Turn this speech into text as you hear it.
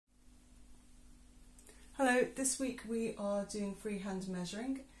Hello, this week we are doing freehand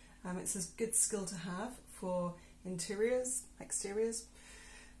measuring. It's a good skill to have for interiors, exteriors,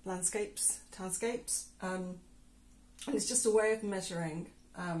 landscapes, townscapes, and it's just a way of measuring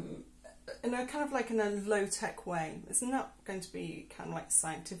in a kind of like in a low-tech way. It's not going to be kind of like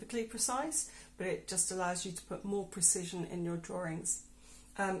scientifically precise, but it just allows you to put more precision in your drawings.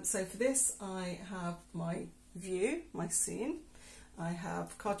 So for this I have my view, my scene. I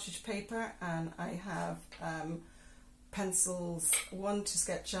have cartridge paper and I have pencils, one to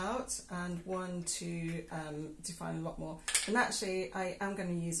sketch out and one to define a lot more. And actually I am going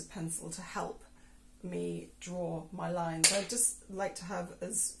to use a pencil to help me draw my lines. I just like to have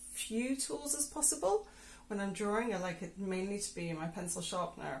as few tools as possible when I'm drawing. I like it mainly to be my pencil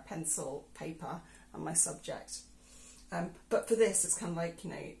sharpener, pencil, paper and my subject. But for this it's kind of like,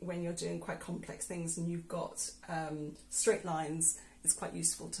 you know, when you're doing quite complex things and you've got straight lines, it's quite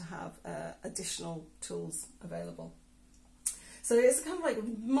useful to have additional tools available. So it's kind of like a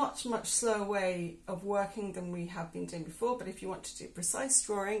much slower way of working than we have been doing before, but if you want to do precise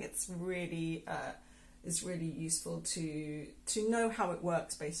drawing, it's really useful to know how it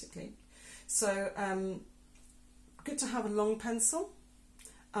works basically. So good to have a long pencil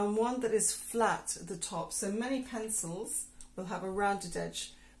and one that is flat at the top. So many pencils will have a rounded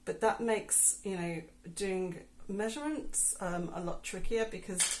edge, but that makes, you know, doing measurements a lot trickier,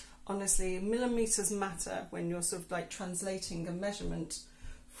 because honestly millimeters matter when you're sort of like translating a measurement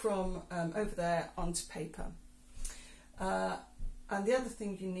from over there onto paper. And the other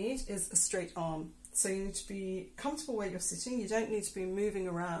thing you need is a straight arm. So you need to be comfortable where you're sitting, you don't need to be moving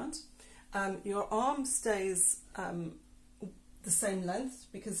around. Your arm stays the same length,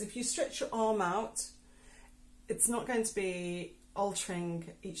 because if you stretch your arm out it's not going to be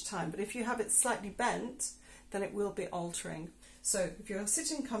altering each time, but if you have it slightly bent then it will be altering. So if you're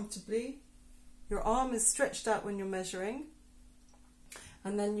sitting comfortably, your arm is stretched out when you're measuring,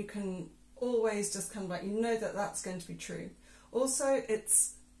 and then you can always just kind of like, you know that that's going to be true. Also,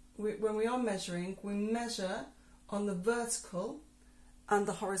 when we are measuring, we measure on the vertical and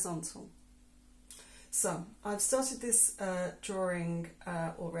the horizontal. So I've started this drawing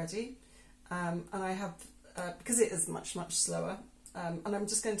already, and I have, because it is much slower, and I'm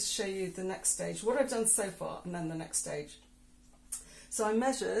just going to show you the next stage, what I've done so far, and then the next stage. So I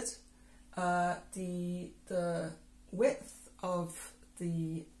measured the width of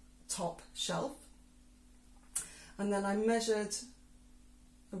the top shelf, and then I measured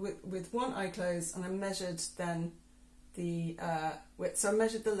with one eye closed, and I measured then the width. So I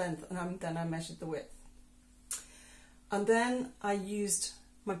measured the length and then I measured the width. And then I used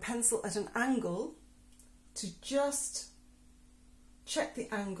my pencil at an angle to just check the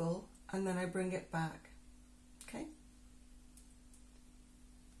angle, and then I bring it back, okay?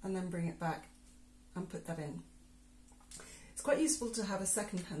 And then bring it back and put that in. It's quite useful to have a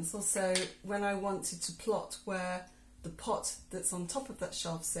second pencil, so when I wanted to plot where the pot that's on top of that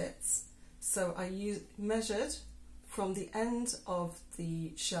shelf sits, so I measured from the end of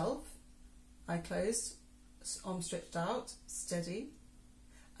the shelf, I closed, arm stretched out, steady,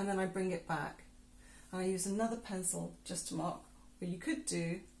 and then I bring it back. And I use another pencil just to mark. What you could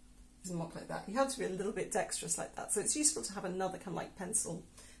do is mark like that. You have to be a little bit dexterous like that, so it's useful to have another kind of like pencil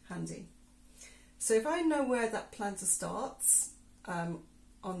handy. So if I know where that planter starts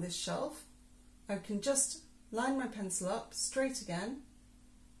on this shelf, I can just line my pencil up straight again,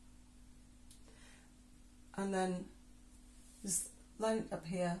 and then just line it up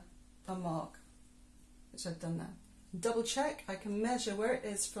here and mark, which I've done now. Double check, I can measure where it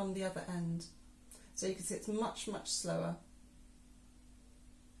is from the other end. So you can see it's much slower.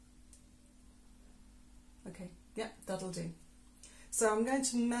 Okay, yeah, that'll do. So I'm going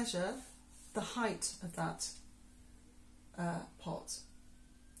to measure the height of that pot.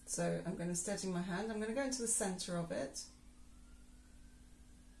 So I'm going to steady my hand, I'm going to go into the centre of it.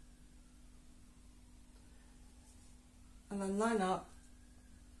 And then line up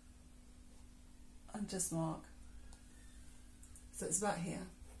and just mark. So it's about here,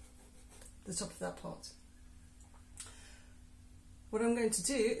 the top of that pot. What I'm going to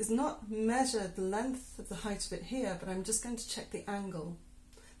do is not measure the length of the height of it here, but I'm just going to check the angle.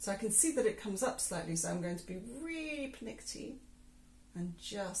 So I can see that it comes up slightly, so I'm going to be really pernickety and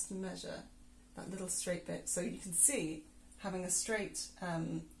just measure that little straight bit. So you can see having a straight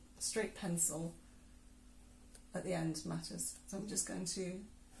pencil at the end matters. So I'm just going to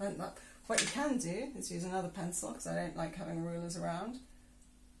line that. What you can do is use another pencil, because I don't like having rulers around,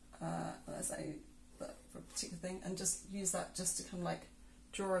 unless for a particular thing, and just use that just to kind of like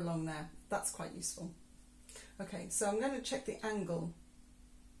draw along there. That's quite useful. Okay, so I'm going to check the angle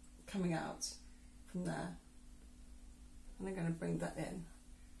coming out from there. And I'm going to bring that in.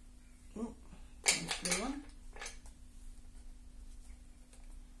 Blue one.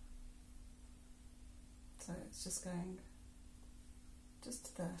 So it's just going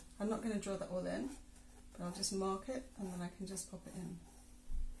just there. I'm not going to draw that all in, but I'll just mark it and then I can just pop it in.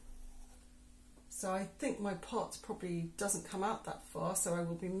 So I think my pot probably doesn't come out that far, so I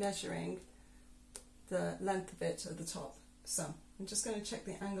will be measuring the length of it at the top. So I'm just going to check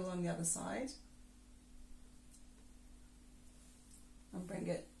the angle on the other side and bring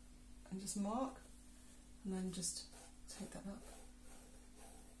it and just mark and then just take that up.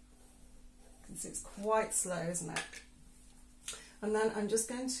 You can see it's quite slow, isn't it? And then I'm just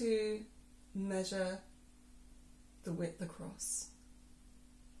going to measure the width across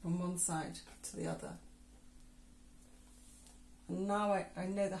from one side to the other. And now I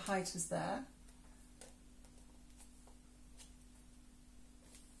know the height is there.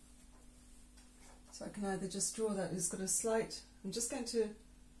 So I can either just draw that, it's got a slight, I'm just going to,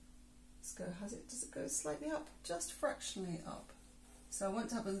 let's go, does it go slightly up? Just fractionally up. So I want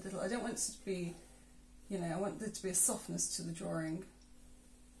to have a little, I don't want it to be, you know, I want there to be a softness to the drawing.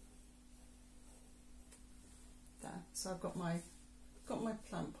 There, so I've got my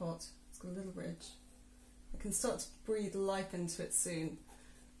plant pot, it's got a little ridge. I can start to breathe life into it soon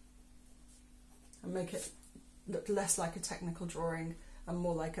and make it look less like a technical drawing and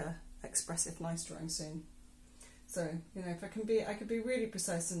more like a expressive, nice drawing soon. So, you know, if I could be really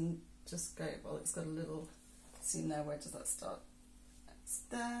precise and just go, well, it's got a little seam there, where does that start? It's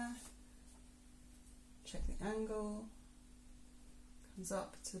there. Check the angle, comes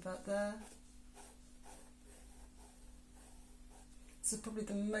up to about there. This is probably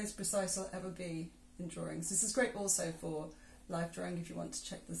the most precise I'll ever be in drawings. This is great also for live drawing if you want to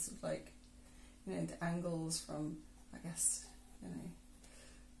check this, like, you know, the angles from, I guess, you know,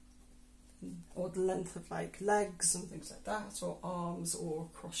 or the length of like legs and things like that, or arms, or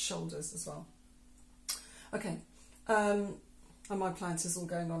cross shoulders as well. Okay, and my plant is all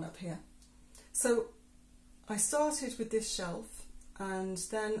going on up here. So I started with this shelf and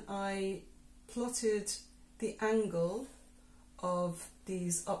then I plotted the angle of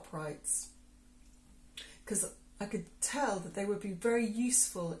these uprights because I could tell that they would be very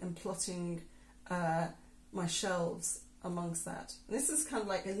useful in plotting my shelves amongst that. And this is kind of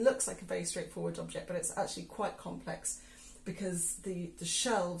like, it looks like a very straightforward object, but it's actually quite complex because the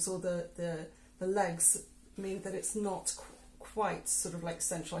shelves or the legs mean that it's not quite sort of like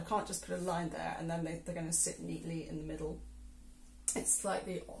central. I can't just put a line there and then they're going to sit neatly in the middle. It's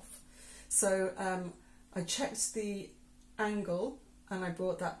slightly off. So I checked the angle and I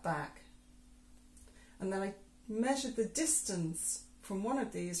brought that back. And then I measured the distance from one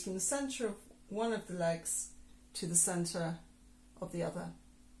of these, from the centre of one of the legs to the centre of the other.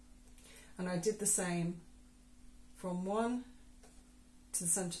 And I did the same from one to the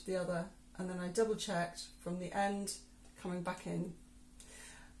centre of the other, and then I double checked from the end coming back in.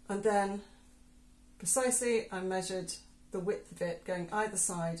 And then precisely I measured the width of it going either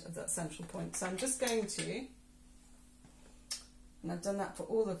side of that central point. So I'm just going to, and I've done that for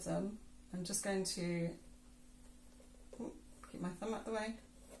all of them, I'm just going to keep my thumb out the way,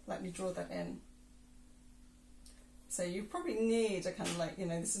 let me draw that in. So you probably need a kind of like, you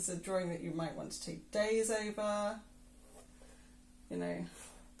know, this is a drawing that you might want to take days over, you know,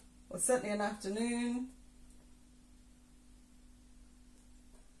 or certainly an afternoon.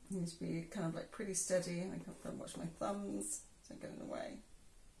 It needs to be kind of like pretty steady. I can't watch my thumbs, so get in the way.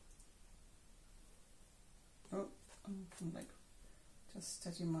 Oh, I'm kind of like just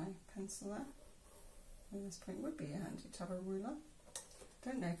steady my pencil there. At this point would be handy to have a ruler.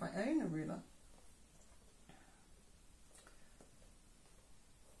 Don't know if I own a ruler.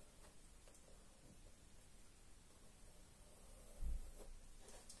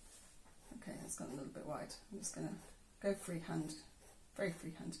 Okay, it's gone a little bit wide. I'm just going to go freehand, very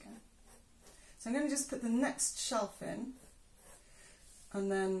freehand again. So I'm going to just put the next shelf in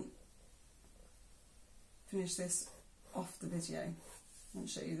and then finish this off the video and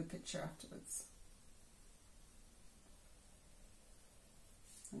show you the picture afterwards.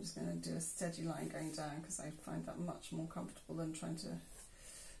 I'm just going to do a steady line going down because I find that much more comfortable than trying to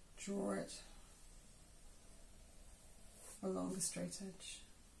draw it along a straight edge.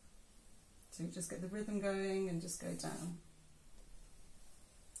 So you just get the rhythm going and just go down.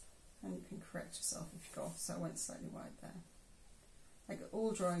 And you can correct yourself if you go off, so I went slightly wide there. Like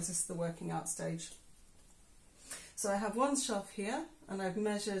all drawings, this is the working out stage. So I have one shelf here, and I've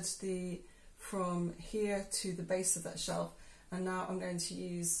measured from here to the base of that shelf, and now I'm going to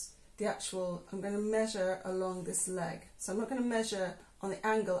use the actual, I'm going to measure along this leg. So I'm not going to measure on the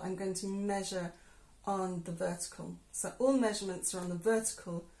angle, I'm going to measure on the vertical. So all measurements are on the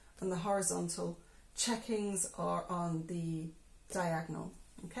vertical and the horizontal. Checkings are on the diagonal.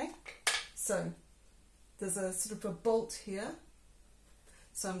 Okay, so there's a sort of a bolt here.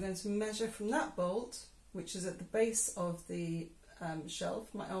 So I'm going to measure from that bolt, which is at the base of the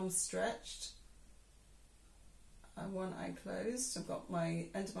shelf. My arm's stretched, one eye closed. I've got my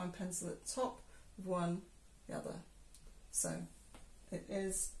end of my pencil at the top, one the other. So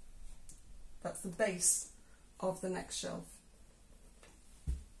that's the base of the next shelf.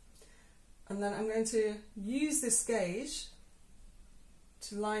 And then I'm going to use this gauge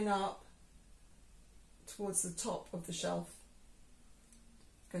to line up towards the top of the shelf.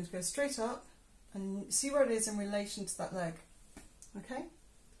 I'm going to go straight up and see where it is in relation to that leg. Okay,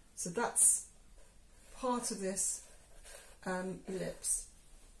 so that's part of this ellipse.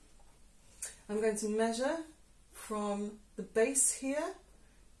 I'm going to measure from the base here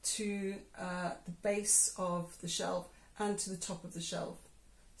to the base of the shelf and to the top of the shelf.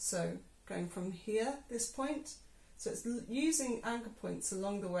 So going from here, this point, so it's using anchor points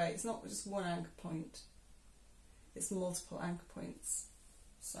along the way. It's not just one anchor point, it's multiple anchor points.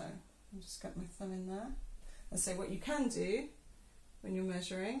 So I'll just get my thumb in there. And so what you can do when you're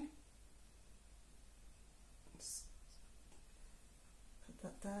measuring, just put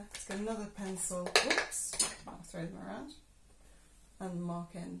that there. Let's get another pencil. Whoops! I'll throw them around and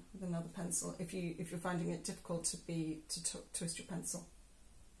mark in with another pencil if you're finding it difficult to twist your pencil.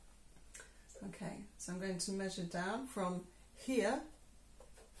 Okay, so I'm going to measure down from here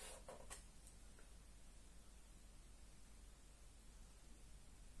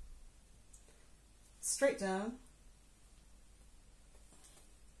straight down,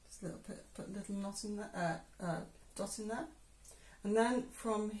 just a little bit, put a little knot in there, dot in there, and then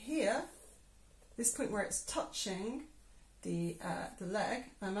from here, this point where it's touching the leg,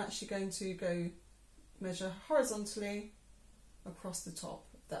 I'm actually going to go measure horizontally across the top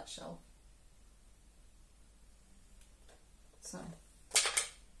of that shelf.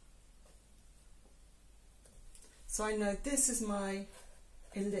 So I know this is my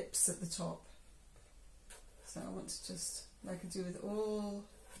ellipse at the top. So I want to just, like I do with all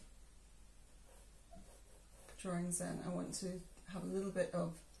drawings in, I want to have a little bit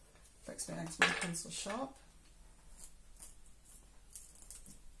of flexibility to make my pencil sharp.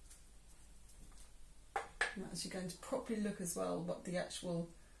 And that's you're going to properly look as well what the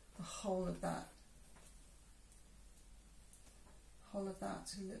whole of that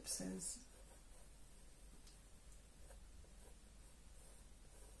ellipse is.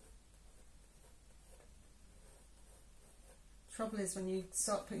 Trouble is when you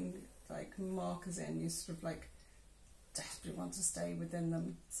start putting like markers in, you sort of like desperately want to stay within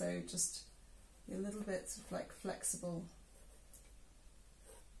them. So just be a little bit sort of like flexible.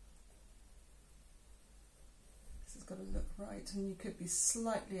 This has got to look right, and you could be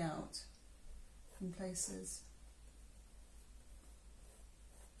slightly out in places.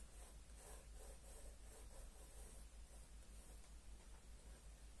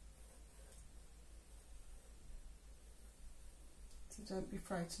 Don't be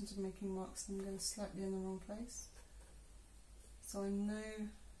frightened of making marks and going slightly in the wrong place. So I know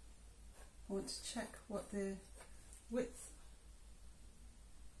I want to check what the width,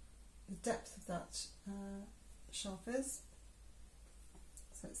 the depth of that shelf is.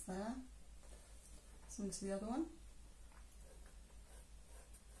 So it's there. So onto the other one.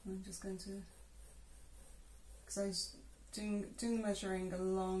 I'm just going to, because I was doing the measuring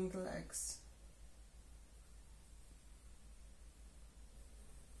along the legs.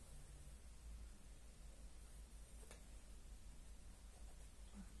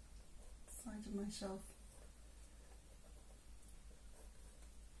 Of my shelf.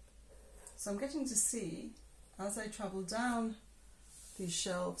 So I'm getting to see, as I travel down these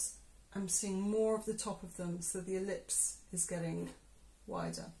shelves, I'm seeing more of the top of them, so the ellipse is getting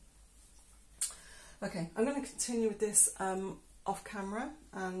wider. Okay, I'm going to continue with this off camera,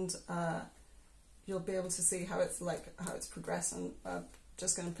 and you'll be able to see how it's progressed, and I'm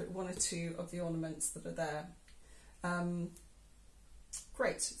just going to put one or two of the ornaments that are there.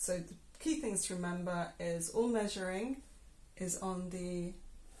 Great, so the key things to remember is all measuring is on the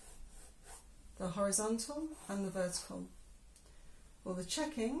horizontal and the vertical. All the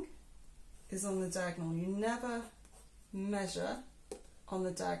checking is on the diagonal. You never measure on the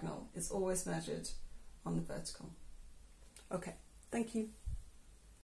diagonal. It's always measured on the vertical. Okay, thank you.